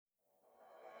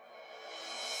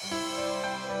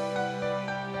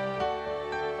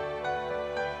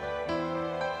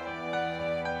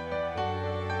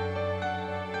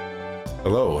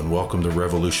Hello and welcome to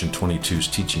Revolution 22's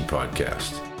teaching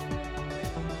podcast.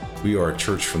 We are a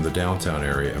church from the downtown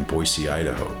area in Boise,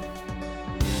 Idaho.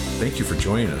 Thank you for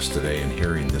joining us today and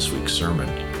hearing this week's sermon.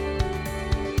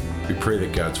 We pray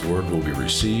that God's word will be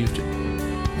received and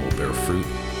will bear fruit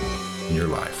in your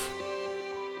life.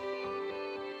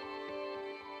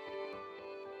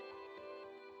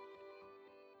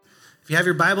 If you have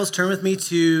your Bibles, turn with me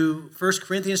to 1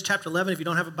 Corinthians chapter 11. If you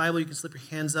don't have a Bible, you can slip your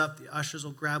hands up. The ushers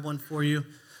will grab one for you.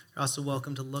 You're also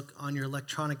welcome to look on your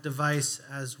electronic device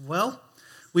as well.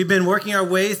 We've been working our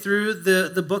way through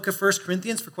the book of 1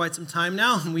 Corinthians for quite some time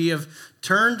now, and we have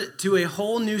turned to a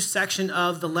whole new section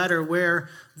of the letter where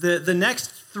the next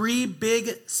three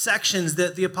big sections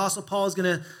that the Apostle Paul is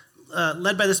going to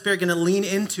led by the Spirit, going to lean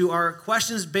into are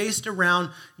questions based around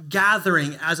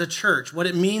gathering as a church, what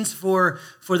it means for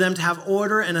them to have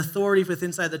order and authority within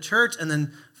inside the church, and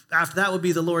then after that will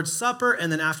be the Lord's Supper, and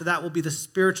then after that will be the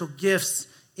spiritual gifts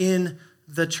in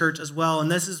the church as well. And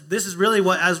this is really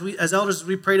what, as elders,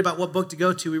 we prayed about what book to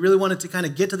go to. We really wanted to kind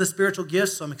of get to the spiritual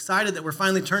gifts, so I'm excited that we're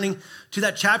finally turning to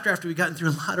that chapter after we've gotten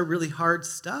through a lot of really hard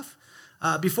stuff.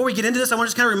 Before we get into this, I want to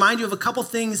just kind of remind you of a couple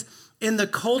things in the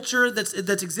culture that's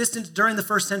existent during the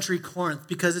first century Corinth,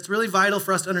 because it's really vital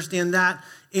for us to understand that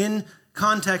in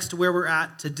context to where we're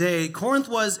at today. Corinth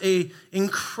was an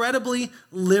incredibly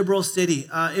liberal city.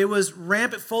 It was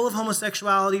rampant, full of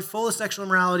homosexuality, full of sexual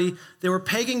immorality. There were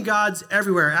pagan gods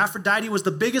everywhere. Aphrodite was the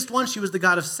biggest one. She was the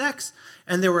god of sex,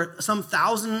 and there were some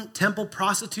 1,000 temple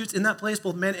prostitutes in that place,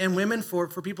 both men and women, for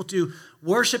people to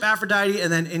worship Aphrodite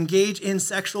and then engage in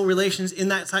sexual relations in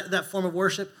that form of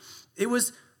worship. It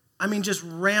was just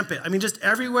rampant. Just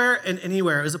everywhere and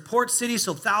anywhere. It was a port city,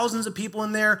 so thousands of people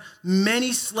in there.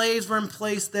 Many slaves were in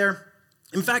place there.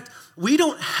 In fact, we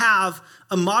don't have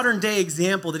a modern day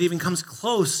example that even comes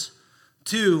close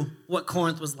to what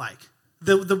Corinth was like.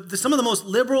 Some of the most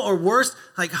liberal or worst,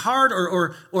 like hard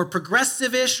or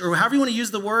progressive-ish, or however you want to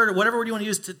use the word, or whatever word you want to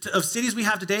use of cities we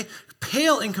have today,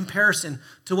 pale in comparison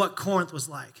to what Corinth was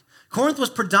like. Corinth was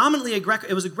predominantly a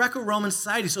Greco-Roman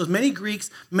society, so it was many Greeks,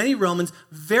 many Romans,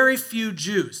 very few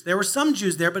Jews. There were some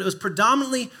Jews there, but it was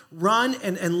predominantly run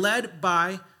and led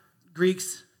by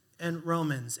Greeks and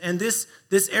Romans. And this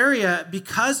area,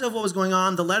 because of what was going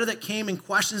on, the letter that came in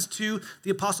questions to the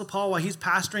Apostle Paul while he's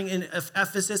pastoring in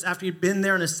Ephesus after he'd been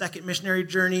there on his second missionary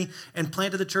journey and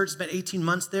planted the church, spent 18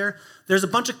 months there, there's a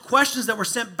bunch of questions that were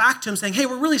sent back to him saying, hey,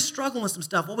 we're really struggling with some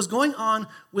stuff. What was going on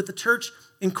with the church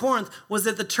in Corinth was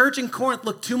that the church in Corinth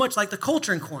looked too much like the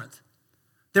culture in Corinth.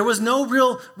 There was no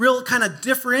real kind of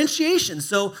differentiation.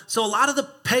 So a lot of the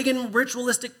pagan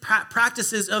ritualistic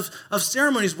practices of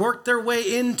ceremonies worked their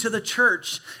way into the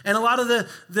church. And a lot of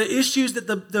the issues that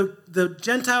the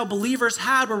Gentile believers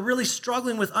had were really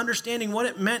struggling with understanding what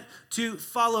it meant to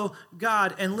follow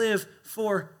God and live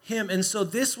for Him. And so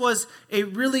this was a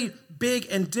really big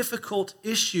and difficult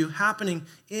issue happening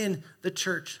in the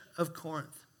church of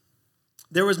Corinth.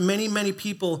 There was many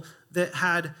people that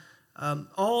had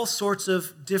all sorts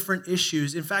of different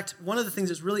issues. In fact, one of the things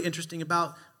that's really interesting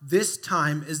about this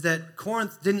time is that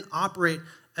Corinth didn't operate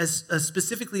as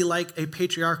specifically like a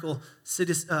patriarchal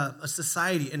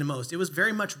society in most. It was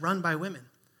very much run by women.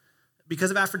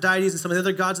 Because of Aphrodite and some of the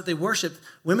other gods that they worshiped,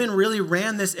 women really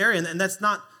ran this area. And that's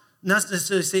not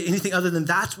necessarily say anything other than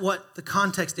that's what the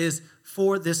context is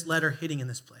for this letter hitting in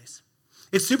this place.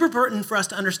 It's super important for us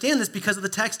to understand this because of the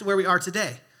text where we are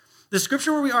today. The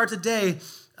scripture where we are today,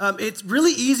 it's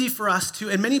really easy for us to,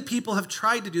 and many people have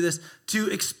tried to do this, to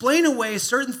explain away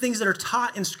certain things that are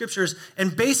taught in scriptures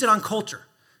and base it on culture.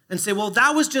 And say, well,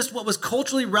 that was just what was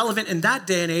culturally relevant in that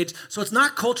day and age, so it's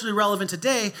not culturally relevant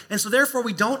today, and so therefore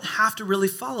we don't have to really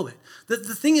follow it. The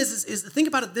thing is think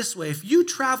about it this way. If you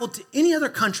traveled to any other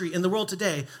country in the world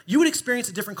today, you would experience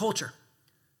a different culture.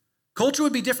 Culture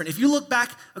would be different. If you look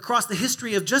back across the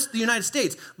history of just the United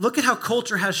States, look at how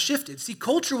culture has shifted. See,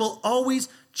 culture will always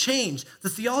change. The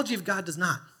theology of God does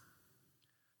not.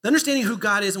 The understanding of who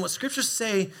God is and what scriptures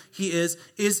say He is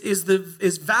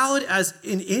valid as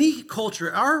in any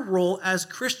culture. Our role as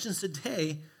Christians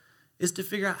today is to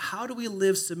figure out how do we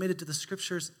live submitted to the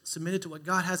scriptures, submitted to what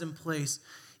God has in place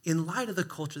in light of the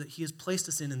culture that He has placed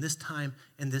us in this time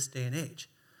and this day and age.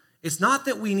 It's not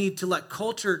that we need to let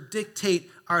culture dictate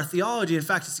our theology. In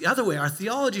fact, it's the other way. Our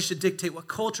theology should dictate what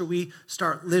culture we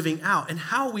start living out and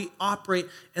how we operate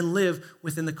and live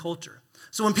within the culture.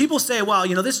 So when people say, well,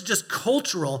 this is just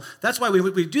cultural, that's why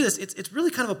we do this, it's really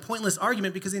kind of a pointless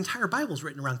argument because the entire Bible is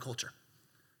written around culture.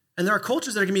 And there are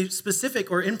cultures that are going to be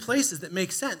specific or in places that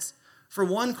make sense for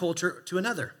one culture to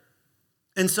another.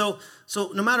 And so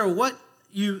no matter what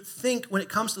you think when it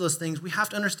comes to those things, we have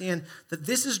to understand that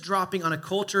this is dropping on a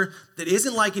culture that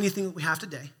isn't like anything that we have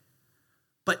today.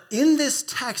 But in this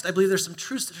text, I believe there's some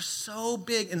truths that are so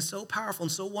big and so powerful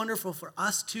and so wonderful for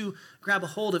us to grab a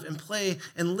hold of and play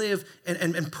and live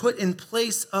and put in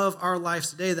place of our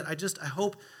lives today that I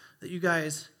hope that you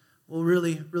guys will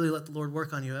really, really let the Lord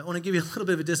work on you. I want to give you a little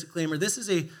bit of a disclaimer. This is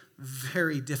a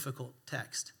very difficult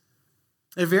text.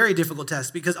 A very difficult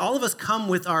text because all of us come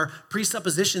with our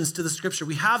presuppositions to the Scripture.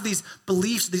 We have these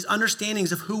beliefs, these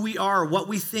understandings of who we are, what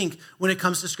we think when it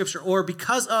comes to Scripture. Or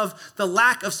because of the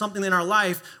lack of something in our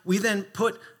life, we then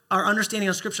put our understanding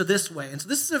of Scripture this way. And so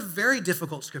this is a very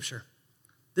difficult Scripture.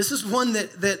 This is one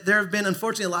that there have been,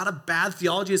 unfortunately, a lot of bad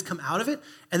theology has come out of it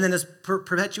and then has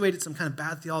perpetuated some kind of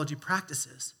bad theology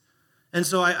practices. And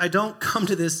so I don't come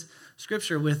to this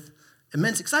Scripture with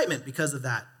immense excitement because of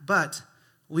that. But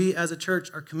we as a church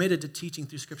are committed to teaching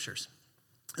through Scriptures.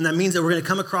 And that means that we're going to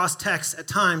come across texts at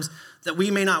times that we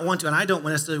may not want to, and I don't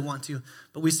necessarily want to,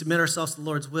 but we submit ourselves to the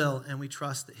Lord's will, and we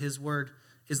trust that His word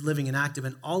is living and active,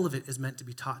 and all of it is meant to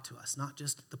be taught to us, not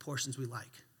just the portions we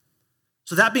like.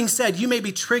 So that being said, you may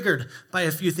be triggered by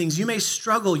a few things. You may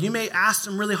struggle. You may ask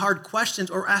some really hard questions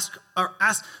or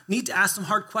need to ask some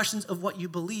hard questions of what you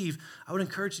believe. I would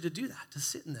encourage you to do that, to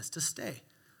sit in this, to stay.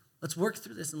 Let's work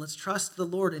through this and let's trust the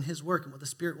Lord and His work and what the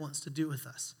Spirit wants to do with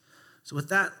us. So with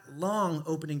that long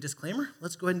opening disclaimer,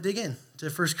 let's go ahead and dig in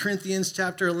to 1 Corinthians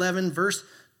chapter 11, verse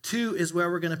 2 is where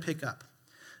we're going to pick up.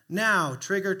 Now,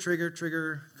 trigger,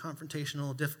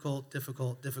 confrontational,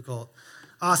 difficult.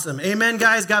 Awesome. Amen,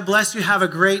 guys. God bless you. Have a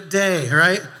great day, all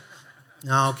right?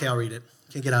 No, okay, I'll read it.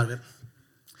 Can't get out of it.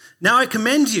 Now I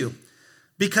commend you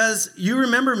because you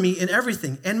remember me in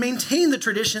everything and maintain the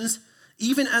traditions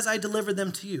even as I delivered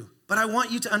them to you. But I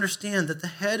want you to understand that the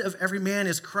head of every man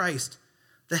is Christ.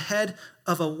 The head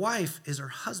of a wife is her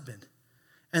husband.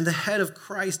 And the head of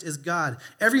Christ is God.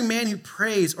 Every man who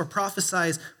prays or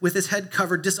prophesies with his head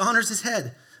covered dishonors his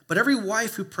head. But every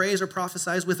wife who prays or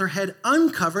prophesies with her head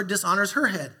uncovered dishonors her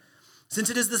head, since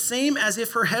it is the same as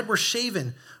if her head were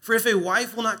shaven. For if a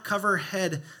wife will not cover her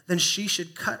head, then she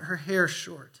should cut her hair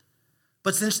short.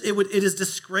 But since it is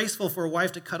disgraceful for a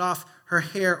wife to cut off her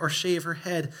hair or shave her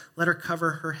head, let her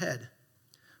cover her head.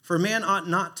 For a man ought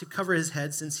not to cover his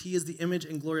head, since he is the image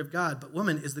and glory of God, but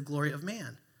woman is the glory of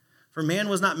man. For man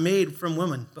was not made from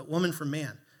woman, but woman from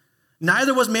man.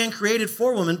 Neither was man created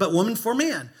for woman, but woman for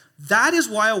man. That is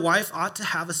why a wife ought to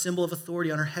have a symbol of authority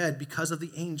on her head because of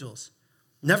the angels.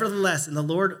 Nevertheless, in the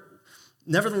Lord,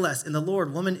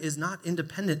 woman is not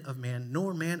independent of man,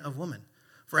 nor man of woman.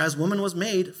 For as woman was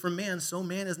made from man, so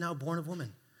man is now born of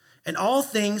woman. And all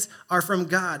things are from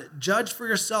God. Judge for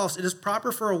yourselves. It is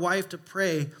proper for a wife to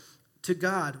pray to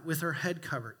God with her head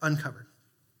uncovered.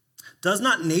 Does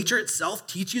not nature itself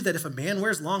teach you that if a man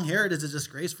wears long hair, it is a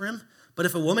disgrace for him? But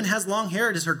if a woman has long hair,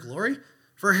 it is her glory?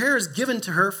 For her hair is given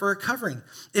to her for a covering.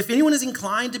 If anyone is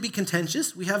inclined to be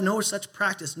contentious, we have no such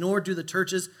practice, nor do the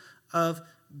churches of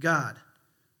God.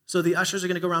 So the ushers are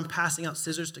going to go around passing out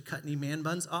scissors to cut any man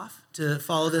buns off to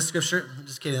follow this scripture. I'm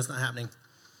just kidding, that's not happening.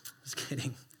 Just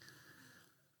kidding.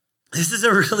 This is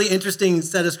a really interesting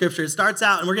set of scripture. It starts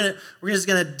out, and we're just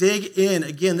going to dig in.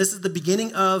 Again, this is the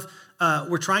beginning of,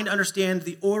 we're trying to understand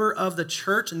the order of the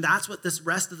church, and that's what this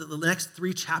rest of the next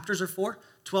 3 chapters are for.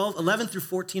 11 through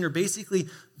 14 are basically,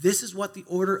 this is what the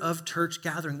order of church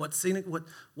gathering,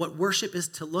 what worship is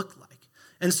to look like.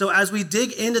 And so as we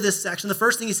dig into this section, the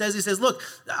first thing he says, look,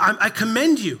 I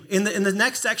commend you. In the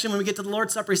next section, when we get to the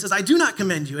Lord's Supper, he says, I do not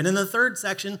commend you. And in the third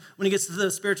section, when he gets to the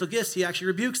spiritual gifts, he actually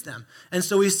rebukes them. And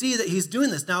so we see that he's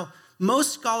doing this. Now,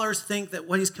 most scholars think that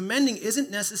what he's commending isn't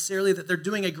necessarily that they're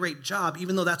doing a great job,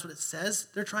 even though that's what it says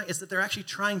they're trying. It's that they're actually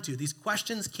trying to. These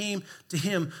questions came to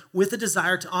him with a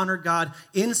desire to honor God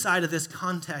inside of this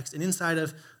context and inside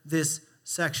of this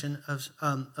section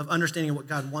of understanding what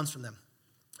God wants from them.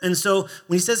 And so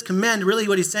when he says commend, really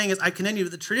what he's saying is, I commend you.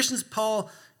 The traditions Paul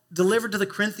delivered to the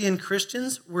Corinthian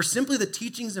Christians were simply the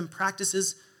teachings and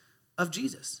practices of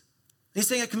Jesus. And he's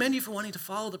saying, I commend you for wanting to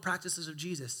follow the practices of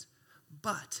Jesus.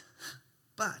 But,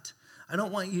 I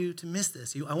don't want you to miss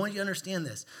this. I want you to understand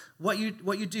this, what you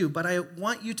do, but I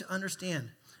want you to understand.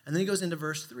 And then he goes into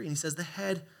verse 3, and he says, the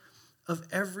head of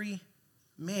every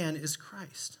man is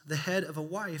Christ. The head of a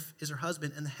wife is her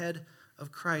husband, and the head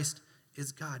of Christ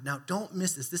is God. Now, don't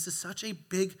miss this. This is such a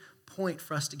big point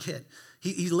for us to get.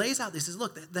 He lays out this. He says,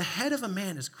 look, the head of a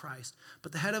man is Christ,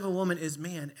 but the head of a woman is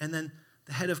man, and then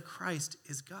the head of Christ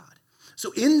is God.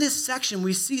 So in this section,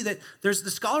 we see that the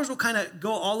scholars will kind of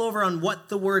go all over on what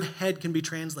the word head can be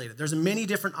translated. There's many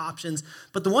different options,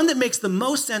 but the one that makes the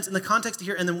most sense in the context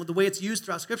here and then the way it's used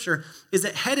throughout Scripture is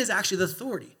that head is actually the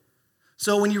authority.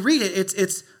 So when you read it,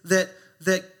 it's that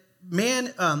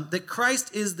man, that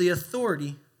Christ is the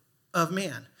authority of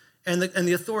man, and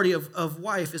the authority of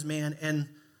wife is man, and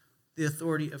the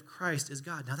authority of Christ is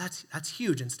God. Now that's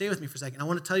huge, and stay with me for a second. I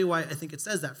want to tell you why I think it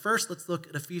says that. First, let's look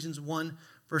at Ephesians 1,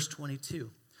 verse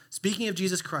 22. Speaking of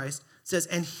Jesus Christ, it says,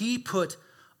 and he put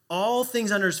all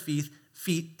things under his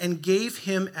feet and gave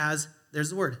him as, there's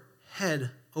the word,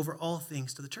 head over all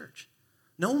things to the church.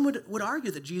 No one would argue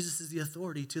that Jesus is the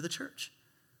authority to the church.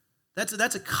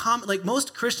 That's a common, like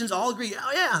most Christians all agree,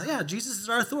 oh yeah, Jesus is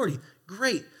our authority.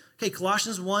 Great. Okay,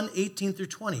 Colossians 1, 18 through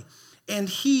 20. And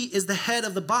he is the head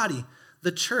of the body,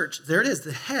 the church. There it is,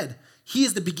 the head. He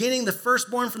is the beginning, the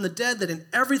firstborn from the dead, that in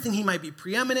everything he might be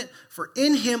preeminent. For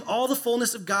in him all the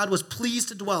fullness of God was pleased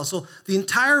to dwell. So the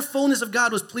entire fullness of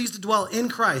God was pleased to dwell in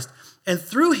Christ. And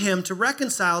through him to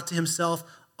reconcile to himself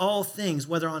all things,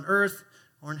 whether on earth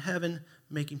or in heaven,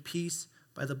 making peace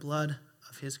by the blood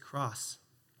of his cross.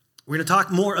 We're going to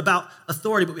talk more about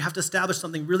authority, but we have to establish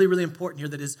something really, really important here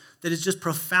that is just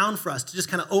profound for us to just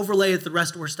kind of overlay the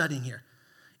rest we're studying here.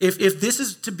 If this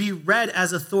is to be read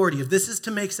as authority, if this is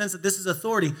to make sense that this is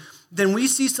authority, then we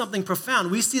see something profound.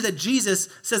 We see that Jesus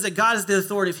says that God is the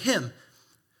authority of him.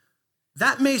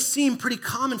 That may seem pretty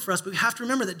common for us, but we have to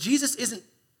remember that Jesus isn't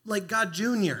like God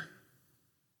Jr.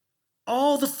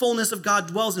 All the fullness of God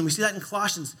dwells in him. We see that in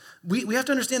Colossians. We have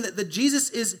to understand that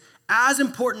Jesus is as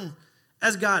important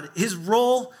as God. His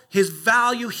role, his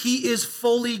value, he is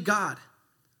fully God.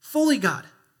 Fully God.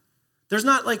 There's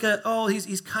not like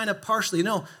he's kind of partially.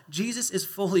 No, Jesus is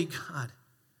fully God.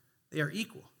 They are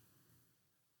equal.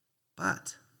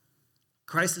 But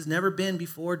Christ has never been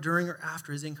before, during, or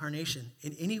after his incarnation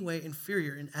in any way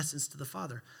inferior in essence to the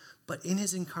Father. But in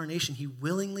his incarnation, he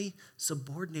willingly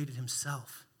subordinated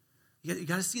himself. You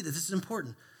got to see that this is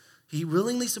important. He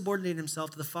willingly subordinated himself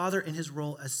to the Father in his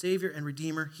role as Savior and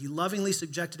Redeemer. He lovingly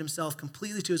subjected himself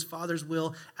completely to his Father's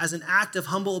will as an act of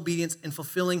humble obedience in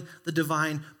fulfilling the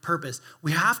divine purpose.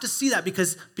 We have to see that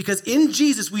because in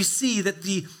Jesus we see that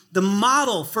the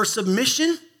model for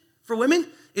submission for women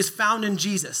is found in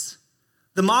Jesus.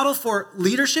 The model for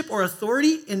leadership or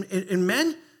authority in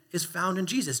men is found in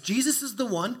Jesus. Jesus is the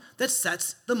one that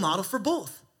sets the model for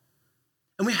both.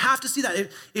 And we have to see that.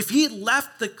 If he had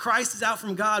left the Christ is out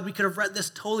from God, we could have read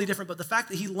this totally different. But the fact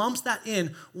that he lumps that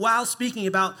in while speaking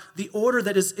about the order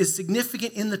that is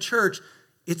significant in the church,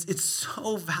 it's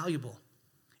so valuable.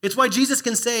 It's why Jesus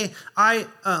can say,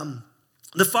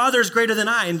 the Father is greater than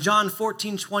I in John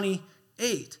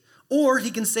 14:28. Or he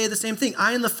can say the same thing,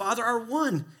 I and the Father are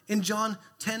one in John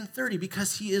 10:30,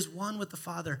 because he is one with the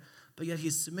Father, but yet he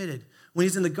is submitted. When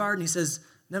he's in the garden, he says,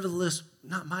 nevertheless,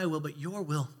 not my will, but your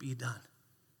will be done.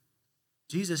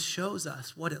 Jesus shows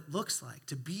us what it looks like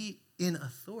to be in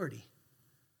authority,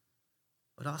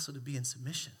 but also to be in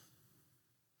submission.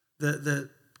 The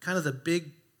kind of the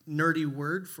big nerdy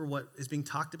word for what is being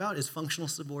talked about is functional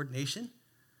subordination.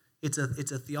 It's a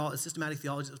systematic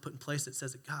theology that was put in place that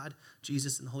says that God,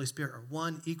 Jesus, and the Holy Spirit are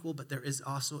one, equal, but there is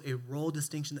also a role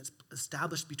distinction that's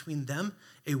established between them,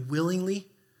 a willingly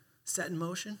set in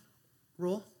motion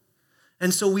role.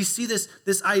 And so we see this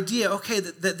idea, okay,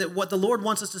 that what the Lord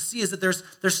wants us to see is that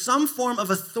there's some form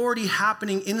of authority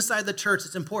happening inside the church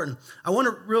that's important. I want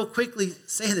to real quickly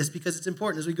say this because it's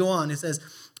important as we go on. It says,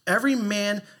 every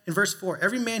man, in verse 4,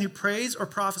 every man who prays or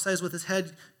prophesies with his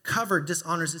head covered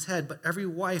dishonors his head, but every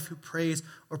wife who prays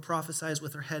or prophesies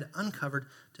with her head uncovered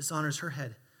dishonors her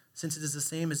head, since it is the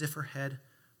same as if her head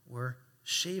were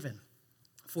shaven.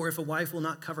 For if a wife will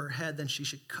not cover her head, then she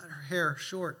should cut her hair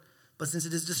short. But since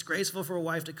it is disgraceful for a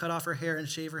wife to cut off her hair and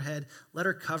shave her head, let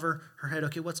her cover her head.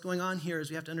 Okay, what's going on here is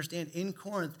we have to understand in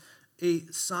Corinth, a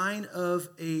sign of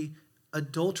a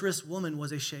adulterous woman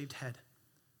was a shaved head.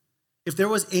 If there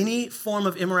was any form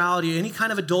of immorality, any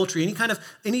kind of adultery,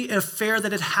 any affair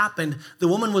that had happened, the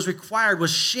woman was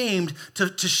shamed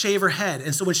to shave her head.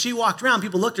 And so when she walked around,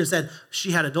 people looked at her and said,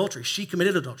 she had adultery. She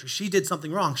committed adultery. She did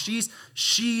something wrong.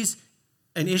 She's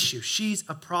an issue. She's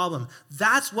a problem.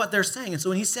 That's what they're saying. And so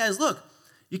when he says, look,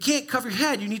 you can't cover your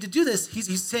head, you need to do this,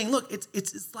 he's saying, look,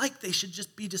 it's like they should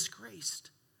just be disgraced.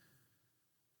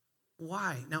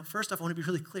 Why? Now, first off, I want to be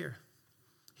really clear.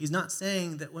 He's not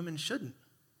saying that women shouldn't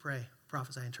pray,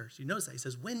 prophesy in church. You notice that. He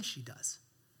says when she does.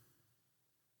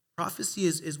 Prophecy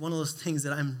is one of those things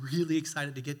that I'm really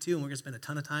excited to get to, and we're going to spend a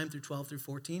ton of time through 12 through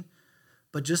 14.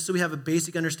 But just so we have a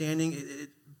basic understanding,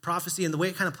 prophecy and the way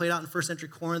it kind of played out in first century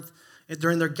Corinth,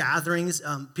 during their gatherings,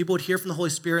 people would hear from the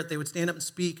Holy Spirit. They would stand up and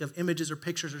speak of images or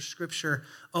pictures or scripture,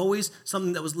 always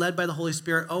something that was led by the Holy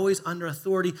Spirit, always under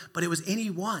authority, but it was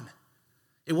anyone.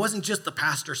 It wasn't just the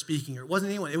pastor speaking, or it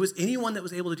wasn't anyone. It was anyone that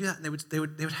was able to do that, and they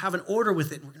would have an order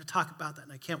with it, and we're going to talk about that,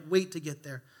 and I can't wait to get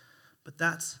there. But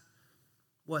that's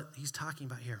what he's talking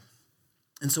about here.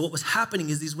 And so what was happening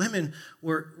is these women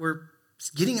were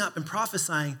getting up and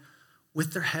prophesying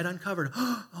with their head uncovered.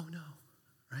 Oh no,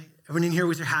 right? Everyone in here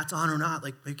with your hats on or not,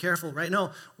 like, be careful, right?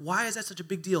 No, why is that such a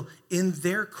big deal? In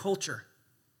their culture,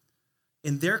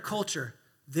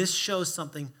 this shows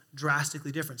something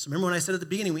drastically different. So remember when I said at the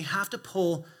beginning, we have to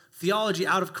pull theology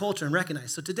out of culture and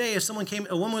recognize. So today, if someone came,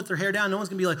 a woman with her hair down, no one's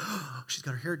going to be like, oh, she's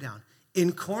got her hair down.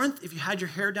 In Corinth, if you had your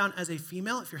hair down as a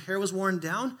female, if your hair was worn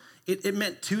down, it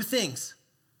meant two things.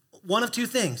 One of two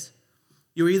things.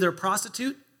 You were either a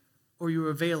prostitute or you were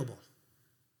available.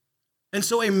 And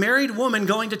so a married woman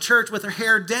going to church with her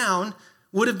hair down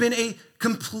would have been a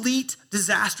complete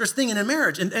disastrous thing in a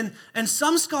marriage. And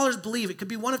some scholars believe it could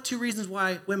be one of two reasons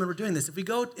why women were doing this. If we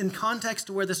go in context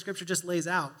to where the scripture just lays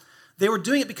out, they were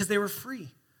doing it because they were free,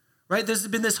 right? There's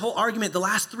been this whole argument, the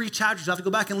last 3 chapters, you'll have to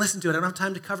go back and listen to it. I don't have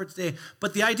time to cover it today.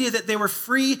 But the idea that they were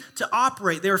free to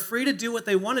operate, they were free to do what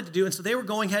they wanted to do. And so they were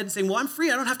going ahead and saying, well, I'm free.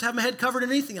 I don't have to have my head covered or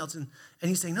anything else. And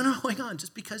he's saying, no, hang on.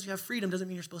 Just because you have freedom doesn't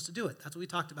mean you're supposed to do it. That's what we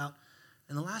talked about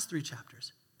in the last 3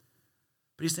 chapters.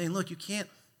 But he's saying, look, you can't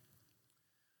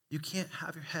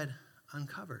have your head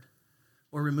uncovered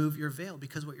or remove your veil,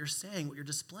 because what you're saying, what you're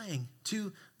displaying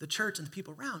to the church and the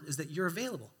people around is that you're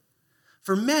available.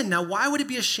 For men, now why would it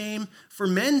be a shame for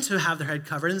men to have their head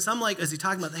covered? And some like, is he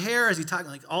talking about the hair? Is he talking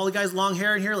like all the guys long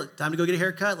hair in here? Like, time to go get a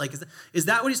haircut? Like, is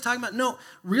that what he's talking about? No,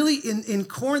 really in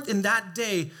Corinth in that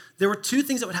day, there were 2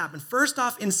 things that would happen. First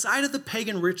off, inside of the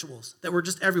pagan rituals that were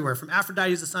just everywhere, from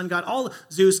Aphrodite, the sun god,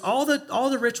 Zeus, all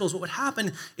the rituals, what would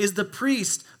happen is the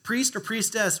priest or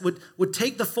priestess would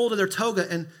take the fold of their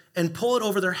toga and pull it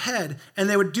over their head, and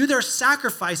they would do their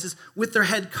sacrifices with their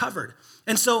head covered.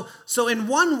 And so in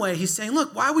one way, he's saying,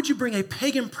 look, why would you bring a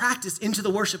pagan practice into the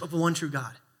worship of the one true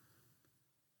God?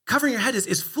 Covering your head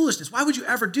is foolishness. Why would you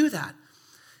ever do that?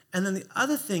 And then the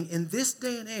other thing, in this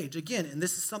day and age, again, and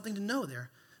this is something to know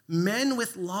there, men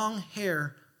with long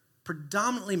hair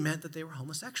predominantly meant that they were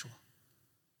homosexual.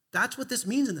 That's what this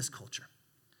means in this culture.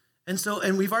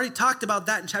 And we've already talked about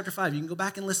that in chapter 5. You can go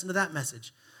back and listen to that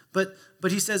message. But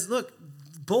he says, look,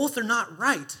 both are not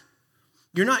right.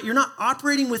 You're not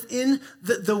operating within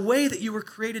the way that you were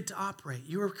created to operate.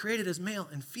 You were created as male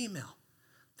and female.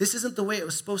 This isn't the way it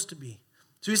was supposed to be.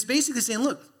 So he's basically saying,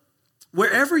 look,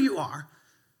 wherever you are,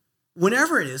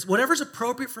 whenever it is, whatever's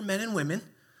appropriate for men and women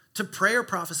to pray or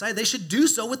prophesy, they should do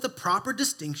so with the proper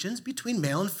distinctions between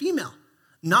male and female.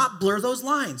 Not blur those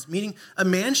lines, meaning a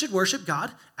man should worship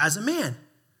God as a man,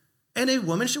 and a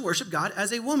woman should worship God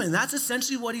as a woman. That's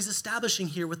essentially what he's establishing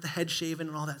here with the head shaven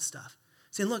and all that stuff.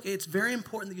 Saying, look, it's very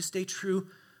important that you stay true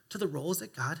to the roles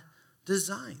that God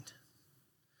designed.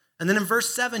 And then in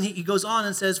verse 7, he goes on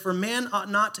and says, for man ought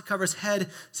not to cover his head,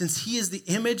 since he is the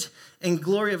image and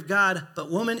glory of God,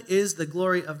 but woman is the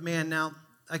glory of man. Now,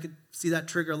 I could see that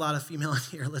trigger a lot of female in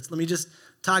here. Let me just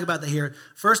talk about that here.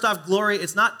 First off, glory,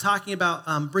 it's not talking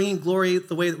about bringing glory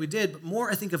the way that we did, but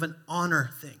more, I think, of an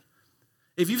honor thing.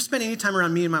 If you've spent any time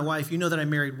around me and my wife, you know that I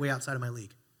married way outside of my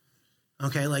league.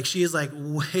 Okay, like she is like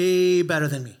way better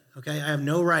than me. Okay, I have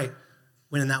no right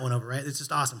winning that one over, right? It's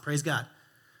just awesome. Praise God.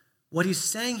 What he's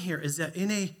saying here is that in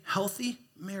a healthy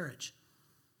marriage,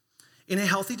 in a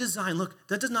healthy design, look,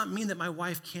 that does not mean that my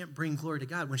wife can't bring glory to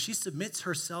God. When she submits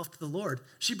herself to the Lord,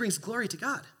 she brings glory to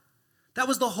God. That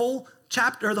was the whole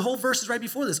chapter, or the whole verses right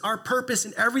before this. Our purpose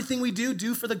in everything we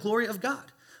do for the glory of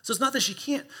God. So it's not that she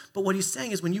can't, but what he's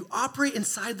saying is when you operate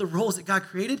inside the roles that God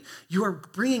created, you are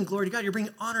bringing glory to God. You're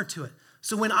bringing honor to it.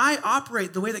 So when I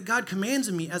operate the way that God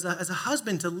commands me as a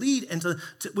husband to lead and to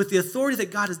with the authority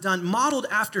that God has done, modeled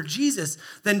after Jesus,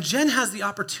 then Jen has the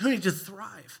opportunity to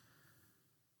thrive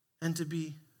and to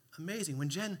be amazing. When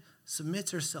Jen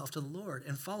submits herself to the Lord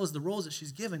and follows the roles that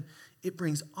she's given, it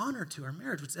brings honor to our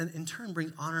marriage, which in turn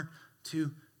brings honor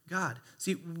to God.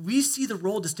 See, we see the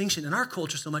role distinction in our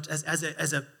culture so much as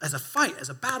a fight, as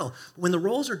a battle. But when the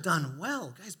roles are done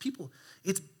well, guys, people,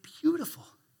 it's beautiful.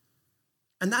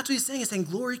 And that's what he's saying. He's saying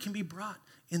glory can be brought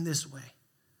in this way.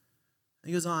 And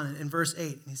he goes on in verse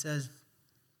 8, and he says,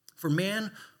 for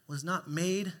man was not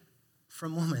made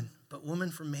from woman, but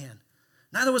woman from man.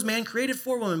 Neither was man created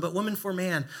for woman, but woman for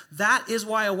man. That is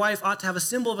why a wife ought to have a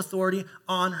symbol of authority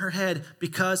on her head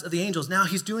because of the angels. Now,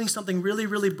 he's doing something really,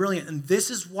 really brilliant. And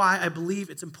this is why I believe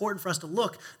it's important for us to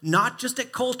look not just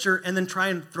at culture and then try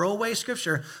and throw away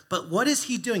scripture, but what is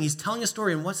he doing? He's telling a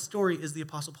story. And what story is the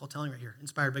Apostle Paul telling right here,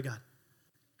 inspired by God?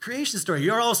 Creation story.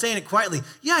 You're all saying it quietly.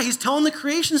 Yeah, he's telling the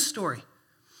creation story.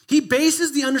 he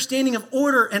bases the understanding of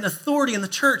order and authority in the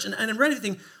church and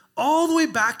everything all the way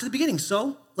back to the beginning.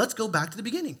 So let's go back to the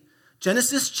beginning.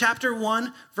 Genesis chapter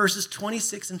 1, verses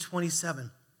 26 and 27.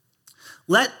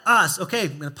 Let us, okay,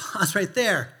 I'm going to pause right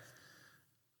there.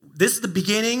 This is the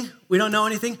beginning. We don't know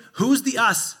anything. Who's the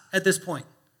us at this point?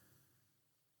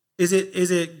 Is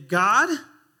it God?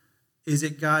 Is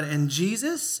it God and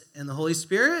Jesus and the Holy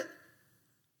Spirit?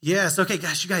 Yes. Okay,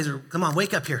 gosh, you guys come on,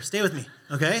 wake up here. Stay with me,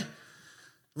 okay?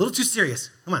 A little too serious.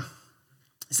 Come on.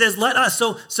 It says, let us.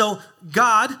 So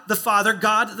God the Father,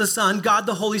 God the Son, God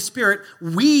the Holy Spirit,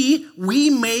 we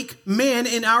make man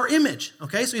in our image.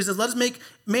 Okay, so he says, let us make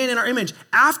man in our image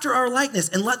after our likeness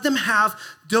and let them have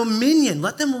dominion.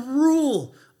 Let them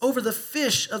rule over the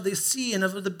fish of the sea and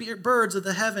over the birds of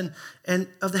the heavens and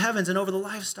over the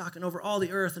livestock and over all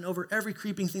the earth and over every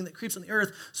creeping thing that creeps on the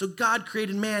earth. So God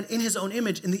created man in his own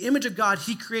image. In the image of God,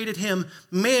 he created him,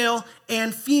 male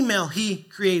and female, he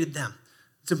created them.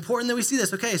 It's important that we see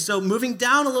this. Okay, so moving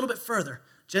down a little bit further,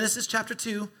 Genesis chapter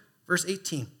 2, verse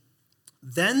 18.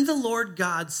 Then the Lord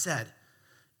God said,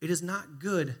 it is not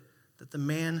good that the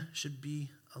man should be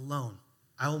alone.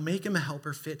 I will make him a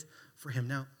helper fit for him.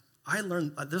 Now, I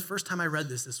learned, the first time I read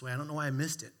this way, I don't know why I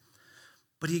missed it,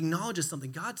 but he acknowledges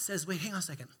something. God says, wait, hang on a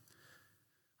second.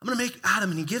 I'm going to make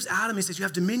Adam, and he gives Adam, he says, you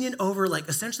have dominion over like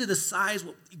essentially the size,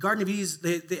 Garden of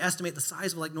Eden, they estimate the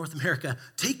size of like North America.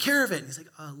 Take care of it. And he's like,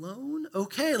 alone?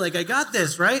 Okay, like I got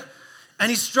this, right?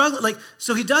 And he's struggling, like,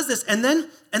 so he does this, and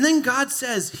then God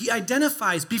says, he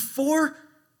identifies, before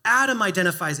Adam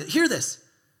identifies it, hear this,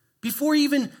 before he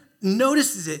even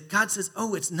notices it, God says,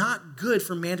 oh, it's not good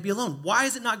for man to be alone. Why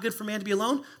is it not good for man to be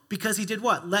alone? Because he did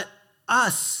what? Let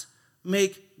us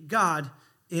make God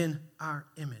in our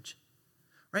image.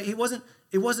 Right? It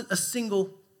wasn't a single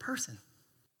person.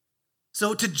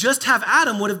 So to just have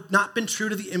Adam would have not been true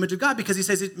to the image of God because he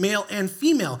says it's male and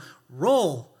female.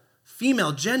 Role,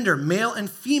 female, gender, male and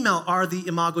female are the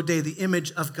imago Dei, the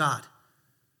image of God.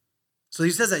 So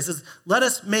he says that. He says, let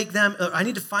us make them, I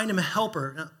need to find him a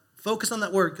helper. Now, focus on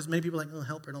that word because many people are like, oh,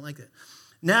 helper, I don't like it.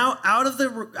 Now, out of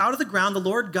the ground, the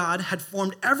Lord God had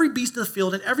formed every beast of the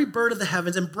field and every bird of the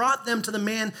heavens and brought them to the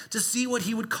man to see what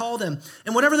he would call them.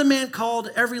 And whatever the man called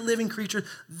every living creature,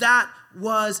 that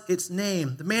was its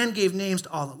name. The man gave names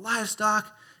to all the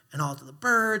livestock and all to the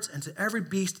birds and to every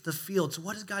beast of the field. So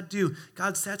what does God do?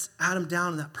 God sets Adam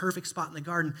down in that perfect spot in the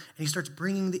garden, and he starts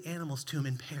bringing the animals to him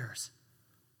in pairs.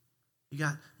 You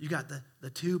got the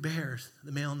two bears,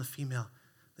 the male and the female.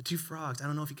 The two frogs, I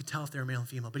don't know if you could tell if they're male and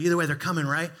female, but either way, they're coming,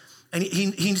 right? And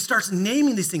he starts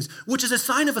naming these things, which is a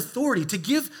sign of authority. To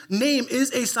give name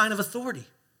is a sign of authority.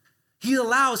 He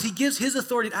gives his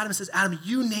authority to Adam and says, Adam,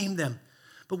 you name them.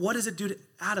 But what does it do to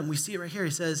Adam? We see it right here.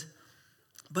 He says,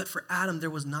 but for Adam,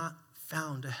 there was not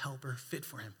found a helper fit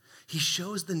for him. He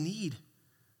shows the need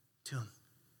to him.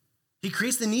 He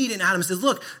creates the need in Adam and says,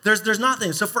 look, there's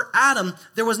nothing. So for Adam,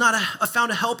 there was not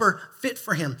found a helper fit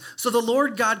for him. So the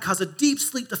Lord God caused a deep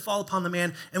sleep to fall upon the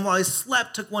man, and while he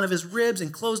slept, took one of his ribs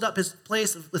and closed up his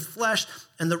place with flesh.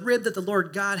 And the rib that the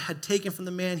Lord God had taken from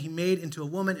the man, he made into a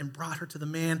woman and brought her to the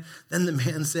man. Then the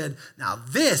man said, now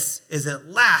this is at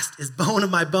last is bone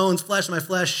of my bones, flesh of my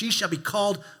flesh. She shall be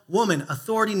called woman,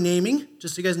 authority naming,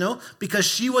 just so you guys know, because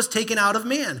she was taken out of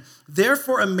man.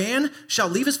 Therefore a man shall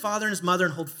leave his father and his mother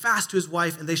and hold fast to his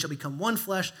wife, and they shall become one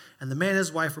flesh. And the man and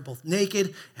his wife were both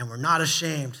naked and were not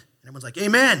ashamed. And everyone's like,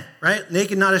 amen, right?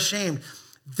 Naked, not ashamed.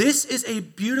 This is a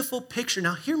beautiful picture.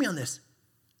 Now hear me on this.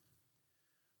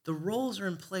 The roles are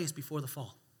in place before the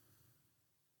fall.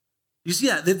 You see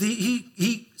that?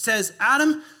 He says,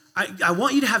 Adam, I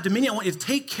want you to have dominion. I want you to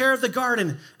take care of the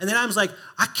garden. And then Adam's like,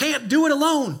 I can't do it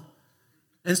alone.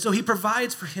 And so he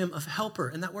provides for him a helper.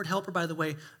 And that word helper, by the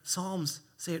way, Psalms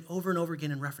say it over and over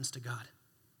again in reference to God.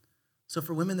 So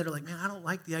for women that are like, man, I don't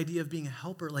like the idea of being a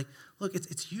helper. Like, look,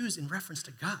 it's used in reference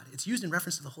to God. It's used in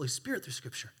reference to the Holy Spirit through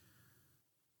Scripture.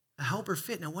 A helper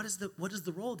fit. Now, what is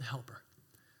the role of the helper?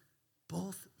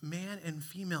 Both man and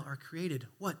female are created,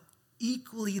 what?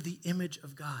 Equally the image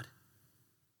of God.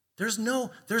 There's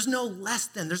no less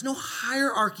than. There's no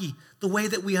hierarchy the way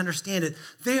that we understand it.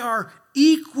 They are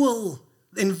equal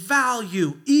in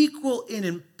value, equal in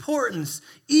importance,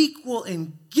 equal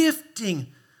in gifting.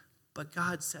 But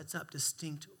God sets up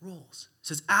distinct roles. He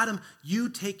says, Adam, you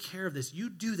take care of this. You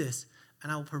do this,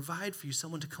 and I will provide for you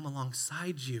someone to come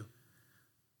alongside you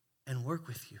and work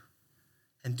with you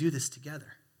and do this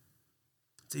together.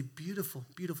 It's a beautiful,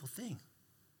 beautiful thing.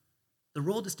 The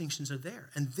role distinctions are there.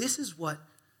 And this is what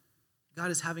God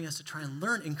is having us to try and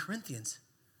learn in Corinthians.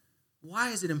 Why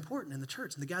is it important in the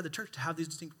church, in the God of the church, to have these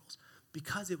distinct roles?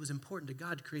 Because it was important to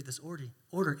God to create this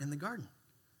order in the garden.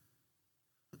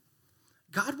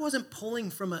 God wasn't pulling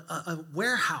from a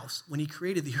warehouse when he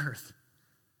created the earth.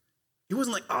 He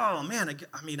wasn't like, oh man,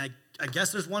 I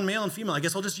guess there's one male and female. I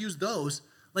guess I'll just use those.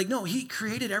 Like, no, he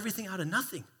created everything out of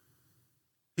nothing.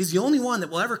 He's the only one that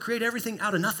will ever create everything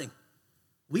out of nothing.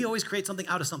 We always create something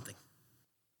out of something.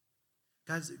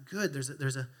 Guys, good.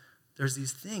 There's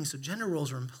these things. So gender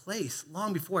roles are in place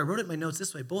long before. I wrote it in my notes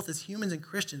this way. Both as humans and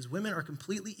Christians, women are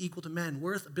completely equal to men.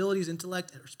 Worth, abilities,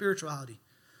 intellect, and spirituality.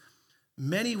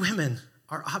 Many women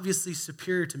are obviously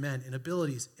superior to men in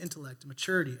abilities, intellect,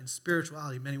 maturity, and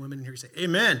spirituality. Many women in here say,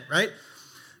 amen, right?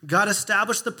 God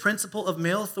established the principle of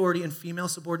male authority and female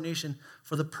subordination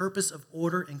for the purpose of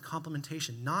order and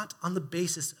complementation, not on the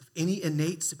basis of any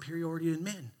innate superiority in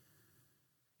men.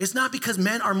 It's not because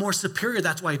men are more superior,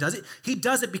 that's why he does it. He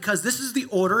does it because this is the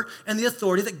order and the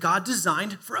authority that God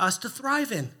designed for us to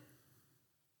thrive in.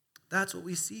 That's what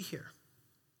we see here.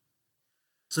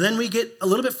 So then we get a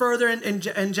little bit further in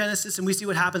Genesis and we see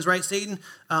what happens, right? Satan,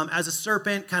 as a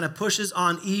serpent, kind of pushes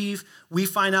on Eve. We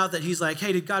find out that he's like,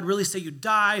 hey, did God really say you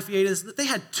die if you ate this? They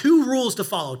had 2 rules to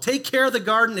follow. Take care of the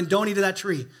garden and don't eat of that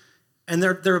tree. And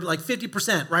they're like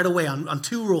 50% right away on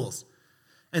 2 rules.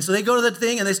 And so they go to the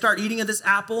thing and they start eating of this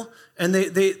apple. And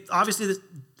they obviously,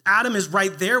 Adam is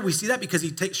right there. We see that because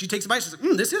she takes a bite. She's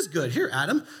like, this is good. Here,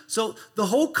 Adam. So the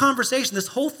whole conversation, this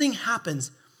whole thing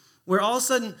happens where all of a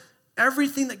sudden,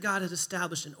 everything that God has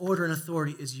established in order and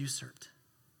authority is usurped.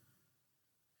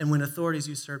 And when authority is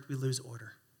usurped, we lose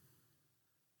order.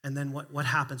 And then what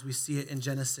happens? We see it in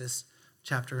Genesis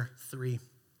chapter 3.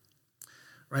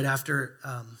 Right after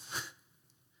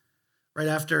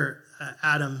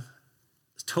Adam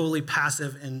is totally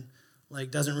passive and like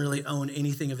doesn't really own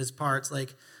anything of his parts,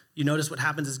 like you notice what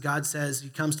happens is God says he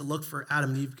comes to look for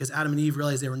Adam and Eve because Adam and Eve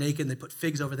realized they were naked and they put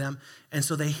figs over them. And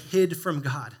so they hid from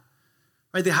God.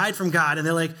 Right? They hide from God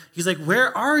and he's like,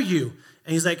 where are you?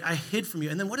 And he's like, I hid from you.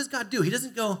 And then what does God do? He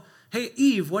doesn't go, hey,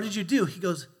 Eve, what did you do? He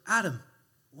goes, Adam,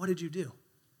 what did you do?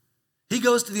 He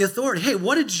goes to the authority. Hey,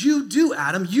 what did you do,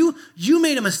 Adam? You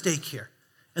made a mistake here.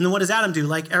 And then what does Adam do?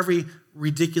 Like every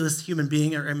ridiculous human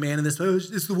being or man in this,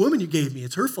 it's the woman you gave me.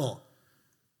 It's her fault.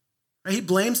 Right? He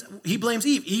blames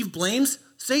Eve. Eve blames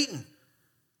Satan.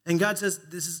 And God says,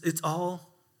 it's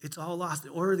all lost.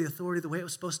 The order, the authority, the way it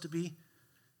was supposed to be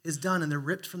is done, and they're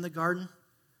ripped from the garden.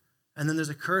 And then there's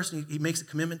a curse, and he makes a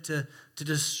commitment to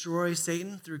destroy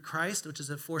Satan through Christ, which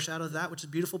is a foreshadow of that, which is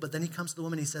beautiful. But then he comes to the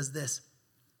woman, he says this.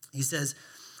 He says,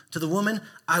 to the woman,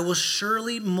 I will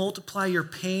surely multiply your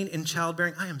pain in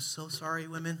childbearing. I am so sorry,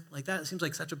 women. Like that seems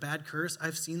like such a bad curse.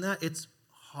 I've seen that. It's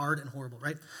hard and horrible,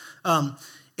 right?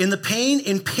 In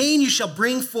pain you shall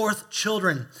bring forth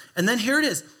children. And then here it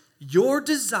is. Your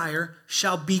desire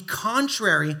shall be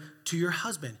contrary to your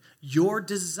husband. Your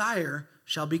desire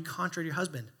shall be contrary to your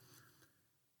husband,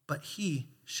 but he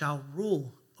shall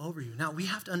rule over you. Now, we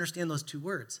have to understand those 2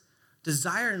 words.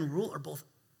 Desire and rule are both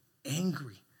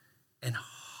angry and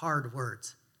hard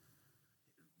words.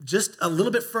 Just a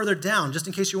little bit further down, just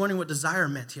in case you're wondering what desire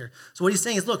meant here. So what he's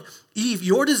saying is, look, Eve,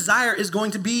 your desire is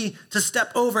going to be to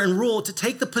step over and rule, to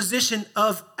take the position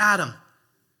of Adam.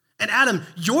 And Adam,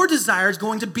 your desire is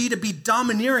going to be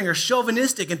domineering or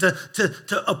chauvinistic and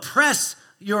to oppress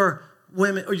your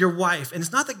women or your wife. And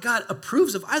it's not that God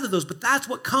approves of either of those, but that's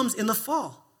what comes in the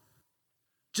fall.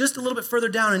 Just a little bit further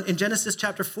down in Genesis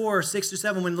chapter 4,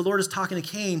 6-7, when the Lord is talking to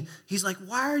Cain, he's like,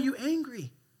 why are you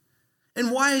angry?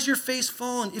 And why is your face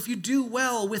fallen? If you do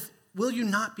well, will you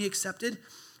not be accepted?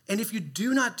 And if you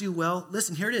do not do well,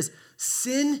 listen, here it is.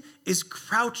 Sin is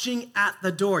crouching at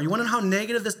the door. You want to know how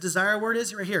negative this desire word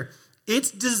is? Right here. Its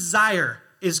desire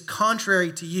is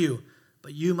contrary to you,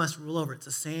 but you must rule over it. It's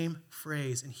the same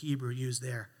phrase in Hebrew used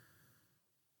there.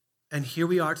 And here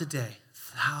we are today,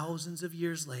 thousands of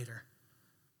years later,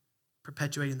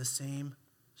 perpetuating the same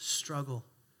struggle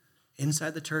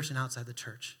inside the church and outside the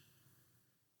church,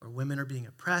 where women are being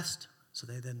oppressed, so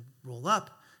they then roll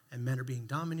up, and men are being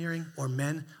domineering, or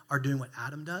men are doing what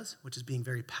Adam does, which is being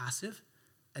very passive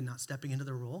and not stepping into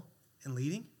the role and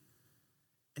leading.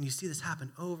 And you see this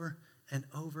happen over and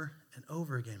over and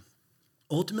over again.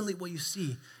 Ultimately, what you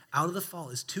see out of the fall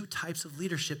is 2 types of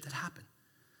leadership that happen.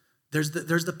 There's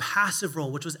the passive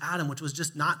role, which was Adam, which was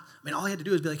just not, all he had to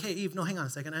do was be like, hey, Eve, no, hang on a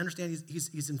second. I understand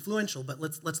he's influential, but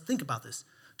let's think about this.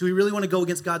 Do we really want to go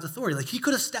against God's authority? Like, he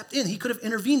could have stepped in. He could have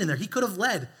intervened in there. He could have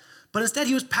led. But instead,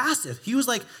 he was passive. He was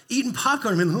like eating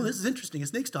popcorn. This is interesting. A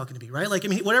snake's talking to me, right?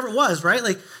 Whatever it was, right?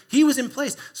 Like, he was in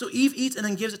place. So Eve eats and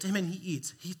then gives it to him, and he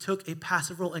eats. He took a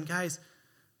passive role. And guys,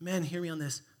 men, hear me on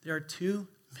this. There are too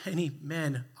many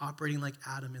men operating like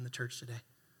Adam in the church today.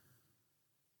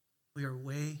 We are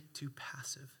way too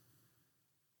passive.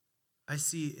 I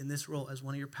see in this role as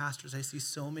one of your pastors, I see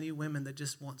so many women that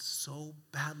just want so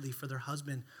badly for their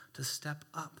husband to step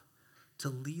up, to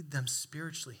lead them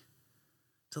spiritually,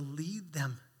 to lead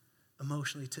them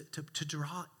emotionally, to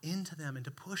draw into them and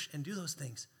to push and do those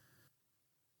things.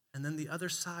 And then the other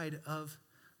side of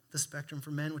the spectrum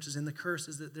for men, which is in the curse,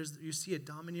 is that you see it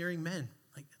domineering men,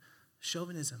 like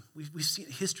chauvinism. We've seen,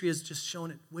 history has just shown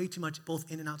it way too much,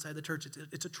 both in and outside the church.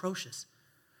 It's atrocious,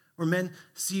 where men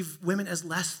see women as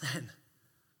less than,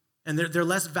 and they're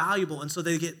less valuable, and so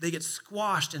they get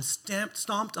squashed and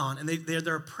stomped on, and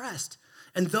they're oppressed.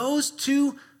 And those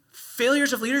two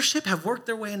failures of leadership have worked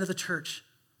their way into the church.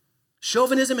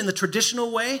 Chauvinism in the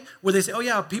traditional way, where they say, oh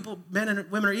yeah, men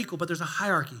and women are equal, but there's a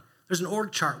hierarchy. There's an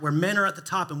org chart where men are at the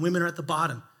top and women are at the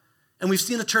bottom. And we've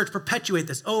seen the church perpetuate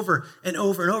this over and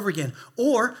over and over again.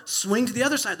 Or swing to the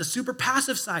other side, the super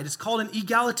passive side. It's called an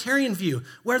egalitarian view,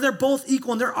 where they're both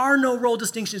equal and there are no role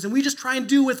distinctions. And we just try and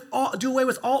do away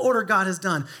with all order God has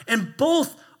done. And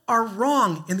both are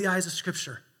wrong in the eyes of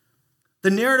Scripture. The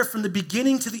narrative from the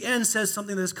beginning to the end says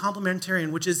something that is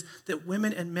complementarian, which is that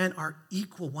women and men are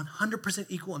equal, 100%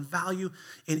 equal in value,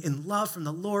 in love from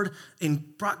the Lord,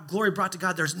 in glory brought to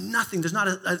God. There's nothing, there's not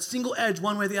a single edge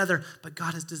one way or the other, but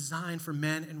God has designed for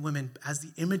men and women as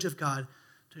the image of God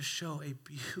to show a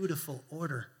beautiful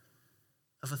order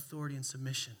of authority and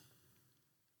submission.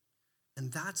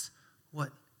 And that's what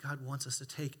God wants us to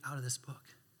take out of this book,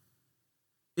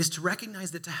 is to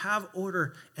recognize that to have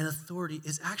order and authority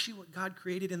is actually what God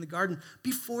created in the garden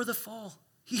before the fall.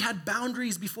 He had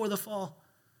boundaries before the fall.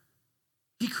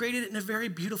 He created it in a very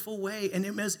beautiful way. And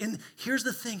here's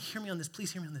the thing, hear me on this,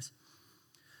 please hear me on this.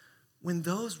 When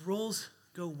those roles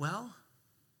go well,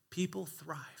 people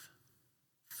thrive.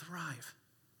 Thrive.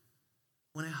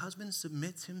 When a husband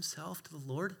submits himself to the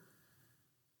Lord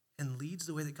and leads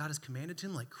the way that God has commanded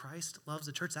him, like Christ loves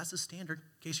the church, that's the standard,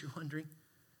 in case you're wondering.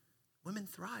 Women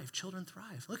thrive, children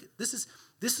thrive. Look, this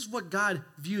is what God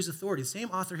views authority.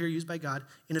 Same author here used by God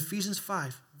in Ephesians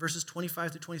 5, verses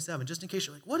 25 to 27. Just in case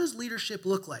you're like, what does leadership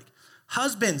look like?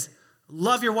 Husbands,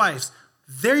 love your wives.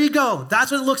 There you go. That's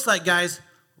what it looks like, guys.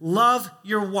 Love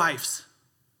your wives.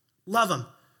 Love them.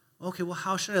 Okay, well,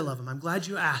 how should I love them? I'm glad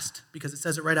you asked, because it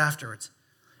says it right afterwards.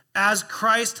 As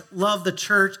Christ loved the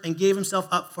church and gave himself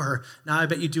up for her. Now, I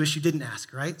bet you do wish you didn't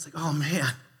ask, right? It's like, oh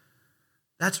man,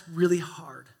 that's really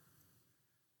hard.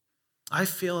 I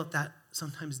fail at that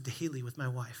sometimes daily with my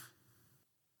wife.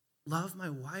 Love my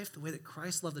wife the way that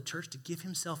Christ loved the church, to give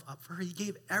himself up for her. He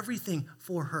gave everything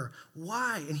for her.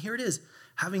 Why? And here it is,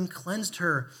 having cleansed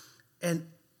her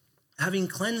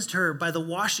by the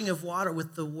washing of water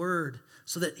with the word,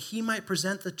 so that he might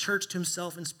present the church to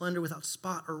himself in splendor, without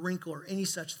spot or wrinkle or any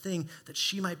such thing, that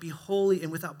she might be holy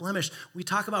and without blemish. We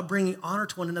talk about bringing honor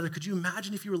to one another. Could you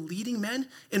imagine if you were leading men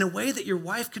in a way that your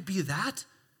wife could be that?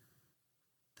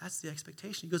 That's the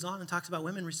expectation. He goes on and talks about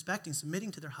women respecting,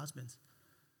 submitting to their husbands.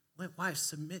 Wives,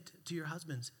 submit to your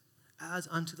husbands as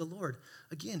unto the Lord.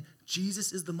 Again,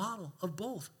 Jesus is the model of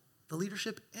both the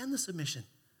leadership and the submission.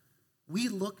 We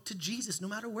look to Jesus no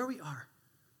matter where we are.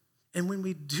 And when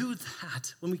we do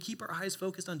that, when we keep our eyes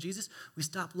focused on Jesus, we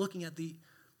stop looking at the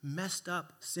messed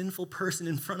up, sinful person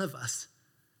in front of us.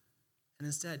 And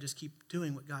instead, just keep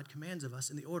doing what God commands of us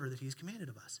in the order that he's commanded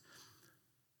of us.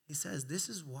 He says, this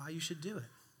is why you should do it.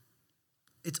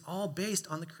 It's all based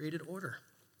on the created order.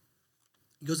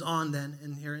 He goes on then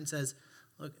in here and says,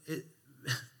 look,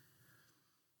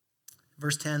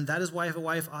 verse 10, that is why a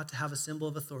wife ought to have a symbol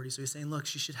of authority. So he's saying, look,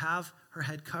 she should have her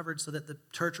head covered so that the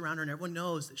church around her and everyone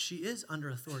knows that she is under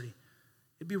authority.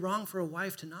 It'd be wrong for a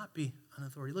wife to not be on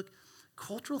authority. Look,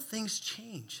 cultural things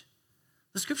change.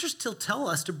 The scriptures still tell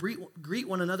us to greet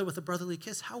one another with a brotherly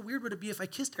kiss. How weird would it be if I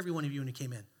kissed every one of you when you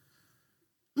came in?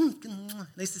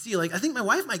 Nice to see you. Like, I think my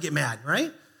wife might get mad,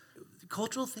 right?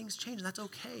 Cultural things change, and that's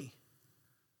okay.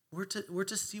 We're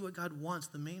to see what God wants,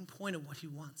 the main point of what he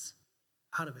wants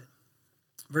out of it.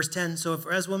 Verse 10, so if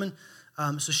as woman,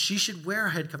 so she should wear a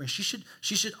head covering. She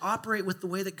should operate with the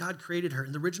way that God created her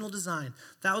in the original design.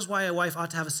 That was why a wife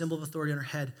ought to have a symbol of authority on her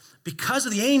head, because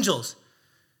of the angels.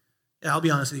 And I'll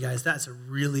be honest with you guys, that's a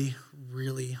really,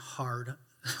 really hard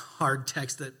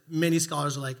text that many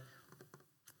scholars are like,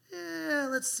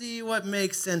 let's see what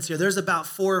makes sense here. There's about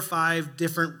 4 or 5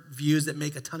 different views that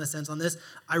make a ton of sense on this.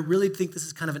 I really think this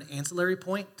is kind of an ancillary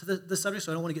point to the subject,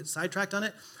 so I don't want to get sidetracked on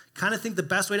it. Kind of think the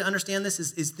best way to understand this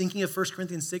is thinking of 1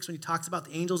 Corinthians 6 when he talks about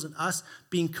the angels and us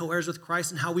being co-heirs with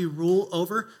Christ and how we rule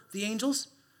over the angels.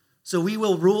 So we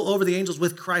will rule over the angels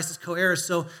with Christ as co-heirs.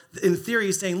 So in theory,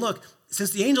 he's saying, look,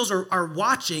 since the angels are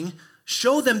watching,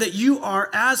 show them that you are,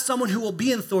 as someone who will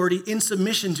be in authority, in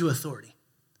submission to authority.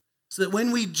 so that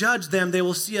when we judge them, they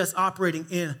will see us operating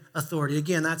in authority.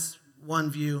 Again, that's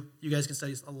one view. You guys can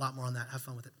study a lot more on that. Have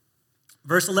fun with it.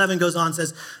 Verse 11 goes on and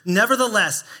says,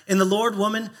 nevertheless, in the Lord,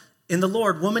 woman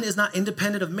is not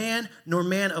independent of man, nor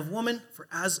man of woman. For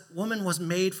as woman was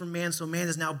made from man, so man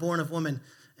is now born of woman.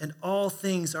 And all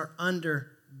things are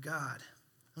under God.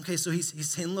 Okay, so he's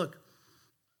saying, look,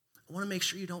 I want to make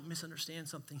sure you don't misunderstand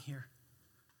something here.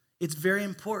 It's very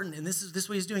important, and this is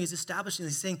what he's doing. He's establishing.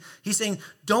 He's saying,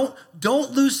 don't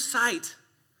lose sight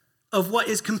of what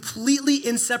is completely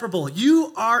inseparable.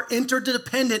 You are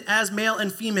interdependent as male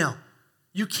and female.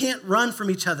 You can't run from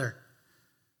each other.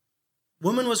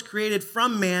 Woman was created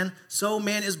from man, so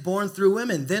man is born through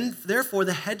women. Therefore,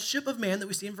 the headship of man that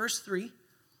we see in verse 3,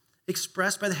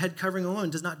 expressed by the head covering a woman,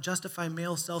 does not justify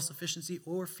male self-sufficiency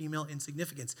or female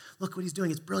insignificance. Look what he's doing.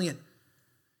 It's brilliant.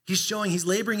 He's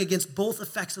laboring against both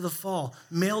effects of the fall.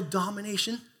 Male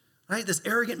domination, right? This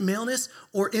arrogant maleness,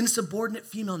 or insubordinate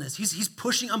femaleness. He's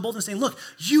pushing on both and saying, look,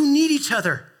 you need each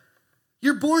other.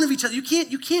 You're born of each other.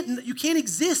 You can't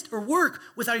exist or work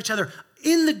without each other.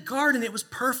 In the garden, it was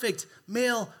perfect.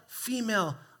 Male,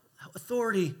 female,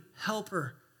 authority,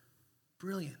 helper.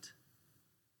 Brilliant.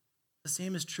 The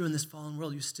same is true in this fallen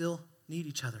world. You still need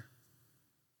each other.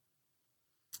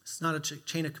 It's not a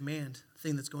chain of command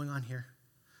thing that's going on here,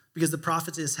 because the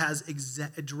prophetess has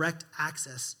direct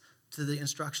access to the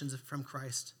instructions from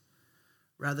Christ.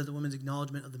 Rather, the woman's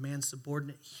acknowledgement of the man's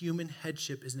subordinate human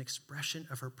headship is an expression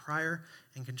of her prior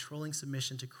and controlling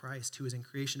submission to Christ, who has in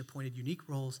creation appointed unique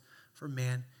roles for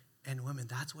man and woman.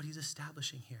 That's what he's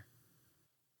establishing here.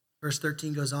 Verse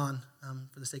 13 goes on,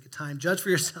 for the sake of time. Judge for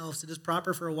yourselves. It is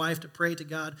proper for a wife to pray to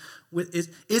God.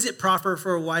 Is it proper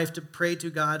for a wife to pray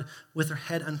to God with her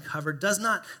head uncovered? Does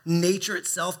not nature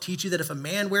itself teach you that if a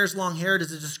man wears long hair, it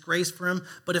is a disgrace for him?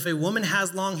 But if a woman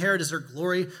has long hair, it is her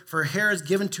glory, for her hair is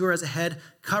given to her as a head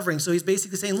covering. So he's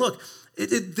basically saying, look,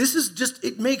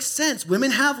 it makes sense.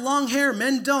 Women have long hair,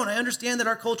 men don't. I understand that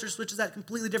our culture switches that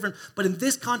completely different. But in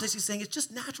this context, he's saying it's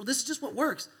just natural. This is just what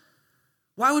works.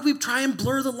 Why would we try and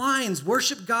blur the lines?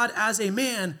 Worship God as a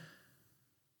man,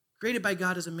 created by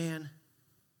God as a man,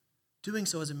 doing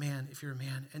so as a man if you're a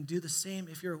man, and do the same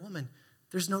if you're a woman.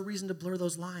 There's no reason to blur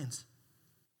those lines.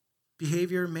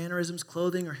 Behavior, mannerisms,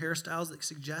 clothing, or hairstyles that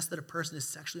suggest that a person is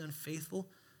sexually unfaithful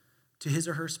to his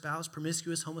or her spouse,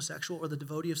 promiscuous, homosexual, or the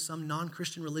devotee of some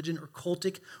non-Christian religion or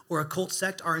cultic or a cult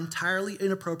sect are entirely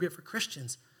inappropriate for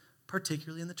Christians,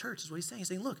 particularly in the church, is what he's saying. He's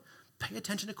saying, look, pay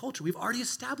attention to culture. We've already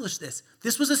established this.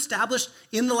 This was established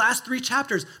in the last 3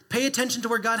 chapters. Pay attention to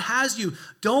where God has you.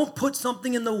 Don't put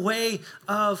something in the way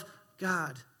of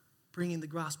God bringing the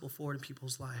gospel forward in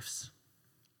people's lives.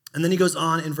 And then he goes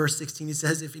on in verse 16. He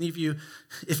says, if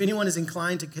anyone is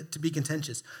inclined to be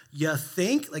contentious, you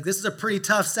think, like this is a pretty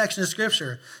tough section of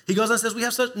scripture. He goes on and says, we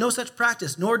have no such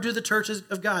practice, nor do the churches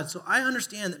of God. So I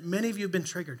understand that many of you have been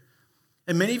triggered.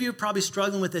 And many of you are probably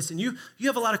struggling with this. And you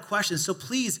have a lot of questions. So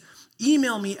please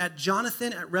email me at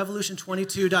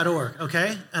jonathan@revolution22.org,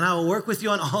 okay? And I will work with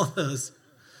you on all of those.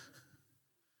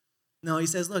 No, he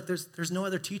says, look, there's no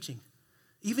other teaching.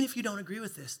 Even if you don't agree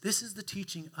with this is the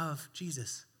teaching of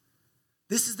Jesus.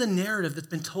 This is the narrative that's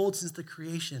been told since the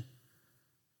creation.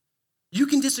 You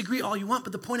can disagree all you want,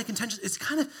 but the point of contention, it's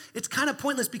kind of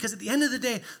pointless, because at the end of the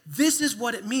day, this is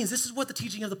what it means. This is what the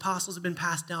teaching of the apostles have been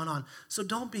passed down on. So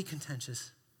don't be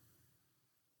contentious.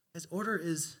 As order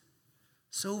is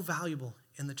so valuable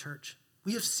in the church.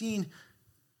 We have seen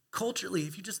culturally,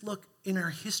 if you just look in our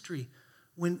history,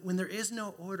 when there is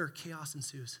no order, chaos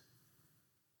ensues.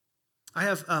 I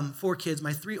have 4 kids.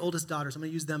 My 3 oldest daughters, I'm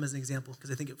going to use them as an example because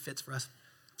I think it fits for us.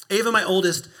 Ava, my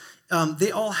oldest,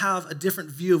 they all have a different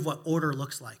view of what order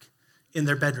looks like in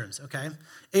their bedrooms, okay?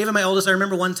 Ava, my oldest, I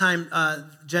remember one time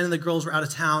Jen and the girls were out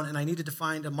of town, and I needed to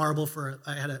find a marble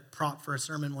I had a prop for a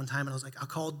sermon one time, and I was like, I'll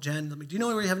call Jen. I'm like, do you know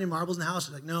where we have any marbles in the house?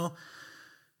 She's like, no.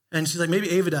 And she's like, maybe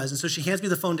Ava does. And so she hands me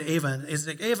the phone to Ava. And it's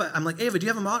like, I'm like, Ava, do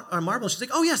you have a marble? She's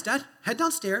like, oh, yes, Dad. Head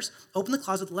downstairs, open the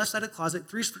closet, the left side of the closet,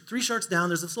 three shirts down.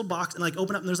 There's this little box, and like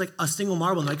open up, and there's like a single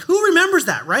marble. And like, who remembers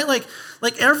that, right? Like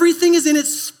everything is in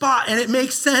its spot, and it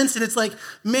makes sense. And it's like,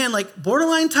 man, like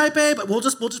borderline type A, but we'll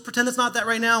just pretend it's not that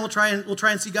right now. We'll try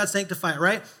and see God sanctify it,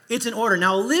 right? It's in order.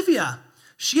 Now, Olivia,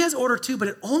 she has order too, but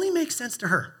it only makes sense to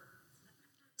her.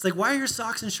 It's like, why are your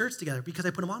socks and shirts together? Because I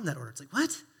put them on in that order. It's like,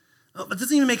 what? Oh, it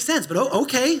doesn't even make sense, but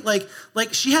okay. Like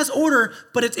she has order,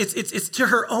 but it's to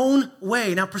her own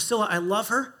way. Now, Priscilla, I love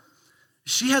her.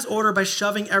 She has order by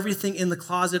shoving everything in the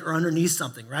closet or underneath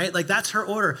something, right? Like that's her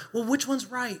order. Well, which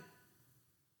one's right?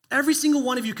 Every single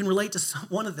one of you can relate to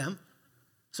one of them.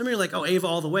 Some of you are like, oh, Ava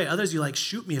all the way. Others, you like,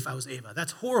 shoot me if I was Ava.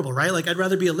 That's horrible, right? Like, I'd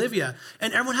rather be Olivia.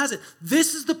 And everyone has it.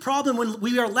 This is the problem when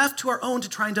we are left to our own to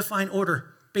try and define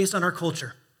order based on our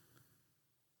culture.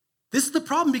 This is the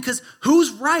problem because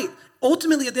who's right?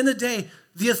 Ultimately, at the end of the day,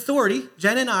 the authority,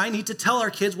 Jen and I, need to tell our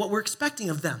kids what we're expecting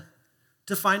of them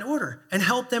to find order and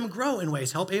help them grow in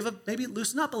ways. Help Ava maybe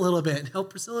loosen up a little bit and help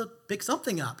Priscilla pick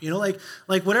something up,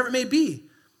 like whatever it may be.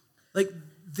 Like,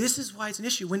 this is why it's an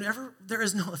issue. Whenever there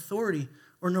is no authority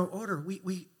or no order,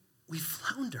 we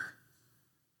flounder.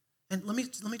 And let me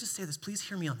just say this. Please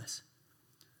hear me on this.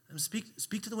 And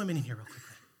speak to the women in here real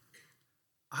quickly.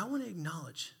 I want to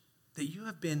acknowledge that you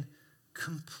have been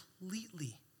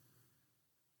completely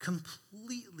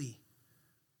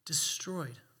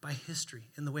destroyed by history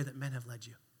in the way that men have led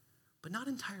you, but not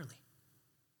entirely.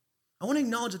 I want to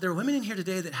acknowledge that there are women in here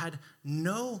today that had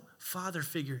no father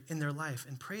figure in their life,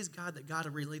 and praise God that God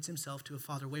relates himself to a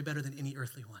father way better than any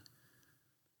earthly one.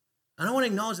 And I want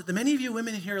to acknowledge that the many of you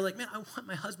women in here are like, man, I want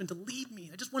my husband to lead me.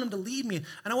 I just want him to lead me. And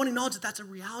I want to acknowledge that that's a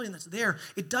reality and that's there.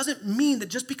 It doesn't mean that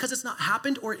just because it's not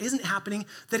happened or it isn't happening,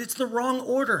 that it's the wrong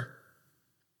order.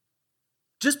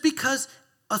 Just because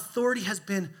authority has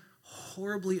been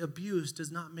horribly abused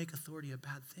does not make authority a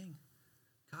bad thing.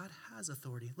 God has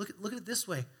authority. Look at it this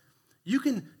way. You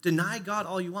can deny God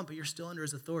all you want, but you're still under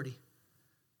his authority.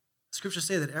 Scriptures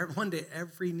say that one day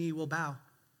every knee will bow.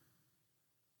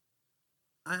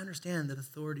 I understand that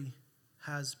authority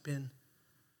has been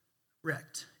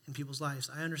wrecked in people's lives.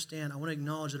 I understand. I want to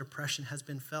acknowledge that oppression has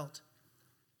been felt.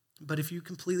 But if you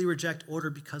completely reject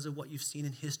order because of what you've seen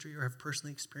in history or have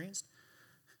personally experienced,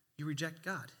 you reject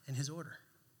God and his order.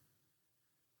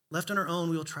 Left on our own,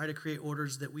 we will try to create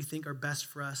orders that we think are best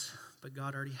for us, but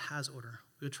God already has order.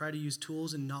 We will try to use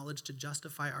tools and knowledge to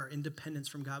justify our independence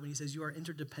from God when he says, you are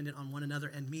interdependent on one another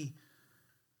and me.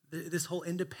 This whole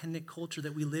independent culture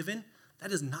that we live in,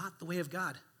 that is not the way of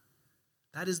God.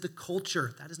 That is the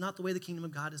culture. That is not the way the kingdom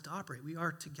of God is to operate. We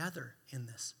are together in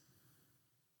this.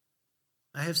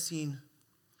 I have seen,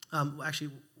 actually,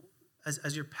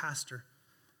 as your pastor,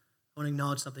 I want to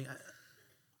acknowledge something.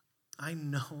 I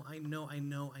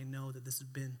know that this has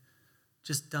been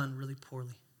just done really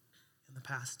poorly in the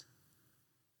past.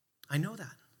 I know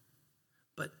that.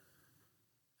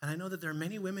 And I know that there are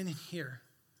many women in here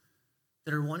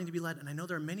that are wanting to be led, and I know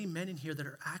there are many men in here that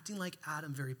are acting like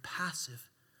Adam, very passive,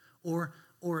 or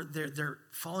they're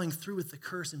following through with the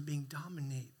curse and being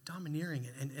domineering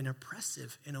and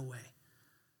oppressive in a way.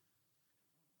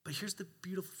 But here's the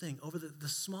beautiful thing. Over the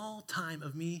small time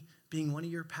of me being one of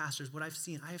your pastors, what I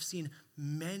have seen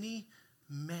many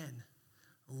men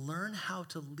learn how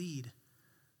to lead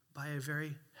by a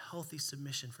very healthy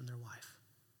submission from their wife.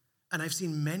 And I've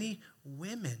seen many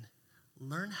women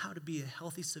learn how to be a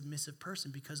healthy, submissive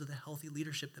person because of the healthy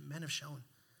leadership that men have shown.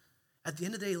 At the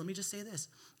end of the day, let me just say this.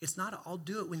 It's not I'll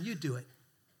do it when you do it.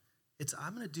 It's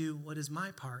I'm going to do what is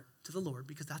my part to the Lord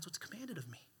because that's what's commanded of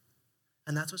me.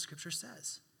 And that's what Scripture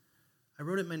says. I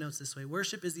wrote it in my notes this way.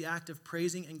 Worship is the act of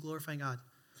praising and glorifying God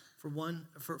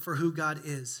for who God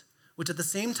is, which at the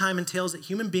same time entails that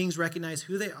human beings recognize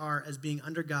who they are as being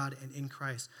under God and in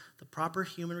Christ. The proper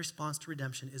human response to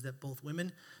redemption is that both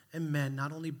women and men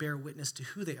not only bear witness to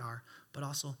who they are, but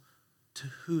also to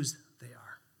whose they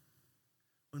are.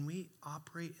 When we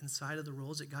operate inside of the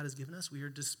roles that God has given us, we are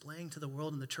displaying to the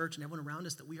world and the church and everyone around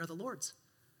us that we are the Lord's.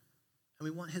 And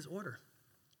we want his order.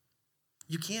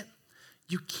 You can't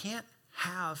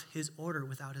have his order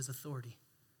without his authority.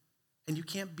 And you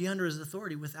can't be under his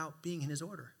authority without being in his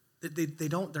order.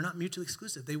 They're not mutually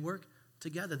exclusive. They work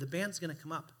together. The band's going to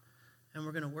come up and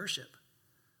we're going to worship.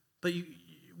 But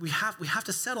we have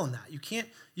to settle on that. You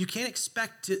can't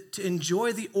expect to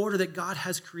enjoy the order that God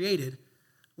has created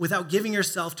without giving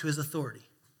yourself to his authority.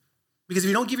 Because if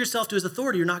you don't give yourself to his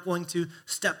authority, you're not going to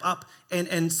step up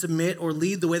and submit or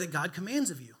lead the way that God commands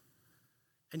of you.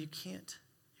 And you can't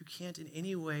in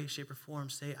any way, shape, or form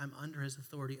say, I'm under his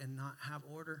authority and not have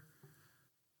order.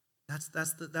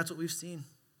 That's what we've seen.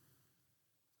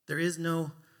 There is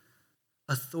no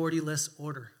authorityless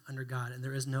order under God, and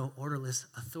there is no orderless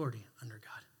authority under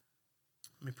God.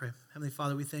 Let me pray. Heavenly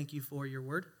Father, we thank you for your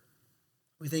word.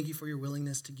 We thank you for your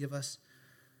willingness to give us,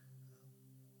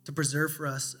 to preserve for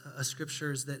us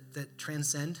scriptures that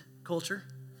transcend culture,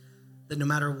 that no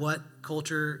matter what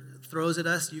culture throws at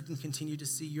us, you can continue to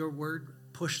see your word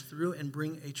push through and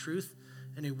bring a truth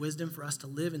and a wisdom for us to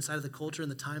live inside of the culture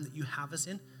and the time that you have us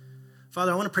in.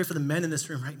 Father, I want to pray for the men in this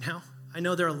room right now. I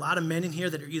know there are a lot of men in here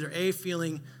that are either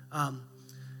feeling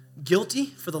guilty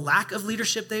for the lack of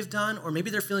leadership they've done, or maybe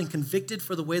they're feeling convicted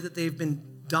for the way that they've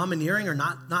been domineering or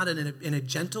not in a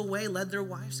gentle way led their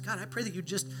wives. God, I pray that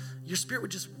your spirit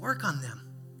would just work on them.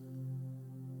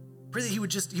 Pray that he would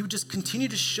just continue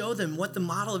to show them what the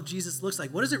model of Jesus looks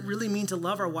like. What does it really mean to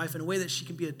love our wife in a way that she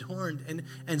can be adorned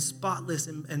and spotless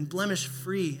and blemish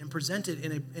free and presented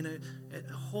in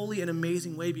a holy and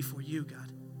amazing way before you,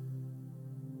 God?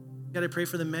 God, I pray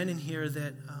for the men in here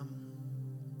that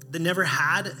never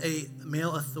had a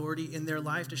male authority in their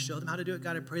life to show them how to do it.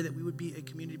 God, I pray that we would be a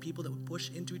community of people that would push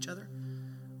into each other.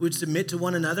 We would submit to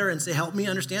one another and say, help me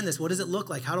understand this. What does it look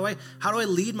like? How do I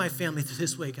lead my family through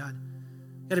this way, God?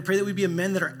 God, I pray that we be a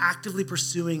men that are actively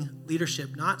pursuing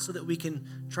leadership, not so that we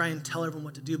can try and tell everyone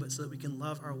what to do, but so that we can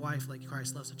love our wife like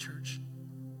Christ loves the church.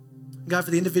 God,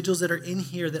 for the individuals that are in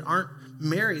here that aren't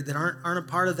married, that aren't a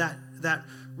part of that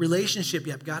relationship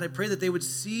yet, God, I pray that they would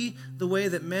see the way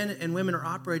that men and women are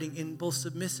operating in both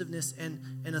submissiveness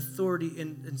and authority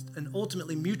and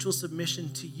ultimately mutual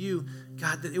submission to you,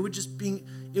 God, that it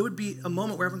would be a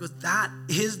moment where everyone goes, that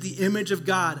is the image of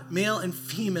God, male and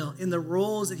female, in the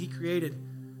roles that he created,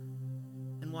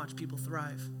 and watch people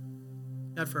thrive.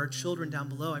 God, for our children down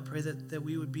below, I pray that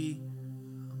we would be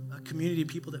a community of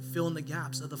people that fill in the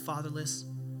gaps of the fatherless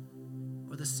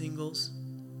or the singles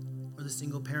or the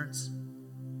single parents.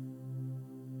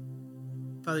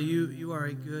 Father, you are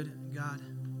a good God,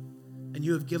 and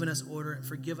you have given us order, and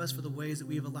forgive us for the ways that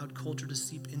we have allowed culture to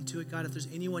seep into it. God, if there's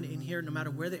anyone in here, no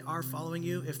matter where they are following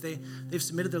you, if they've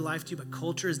submitted their life to you, but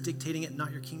culture is dictating it,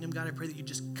 not your kingdom, God, I pray that you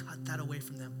just cut that away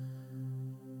from them.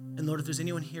 And Lord, if there's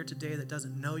anyone here today that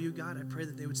doesn't know you, God, I pray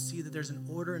that they would see that there's an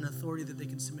order and authority that they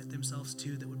can submit themselves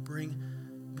to that would bring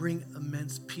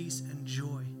immense peace and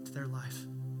joy to their life.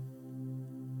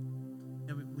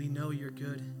 And we know you're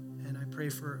good, and I pray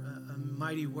for a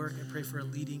mighty work. I pray for a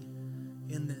leading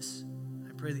in this.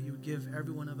 I pray that you would give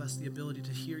every one of us the ability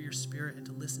to hear your spirit and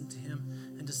to listen to him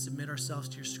and to submit ourselves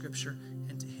to your scripture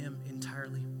and to him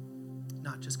entirely,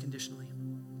 not just conditionally.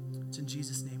 It's in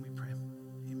Jesus' name we pray.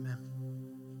 Amen.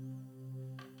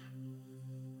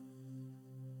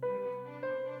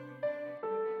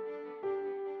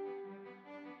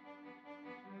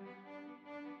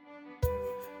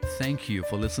 Thank you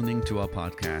for listening to our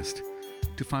podcast.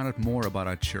 To find out more about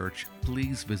our church,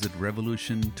 please visit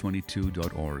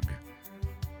revolution22.org.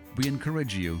 We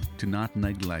encourage you to not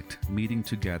neglect meeting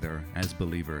together as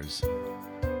believers.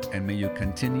 And may you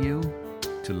continue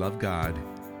to love God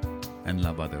and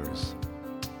love others.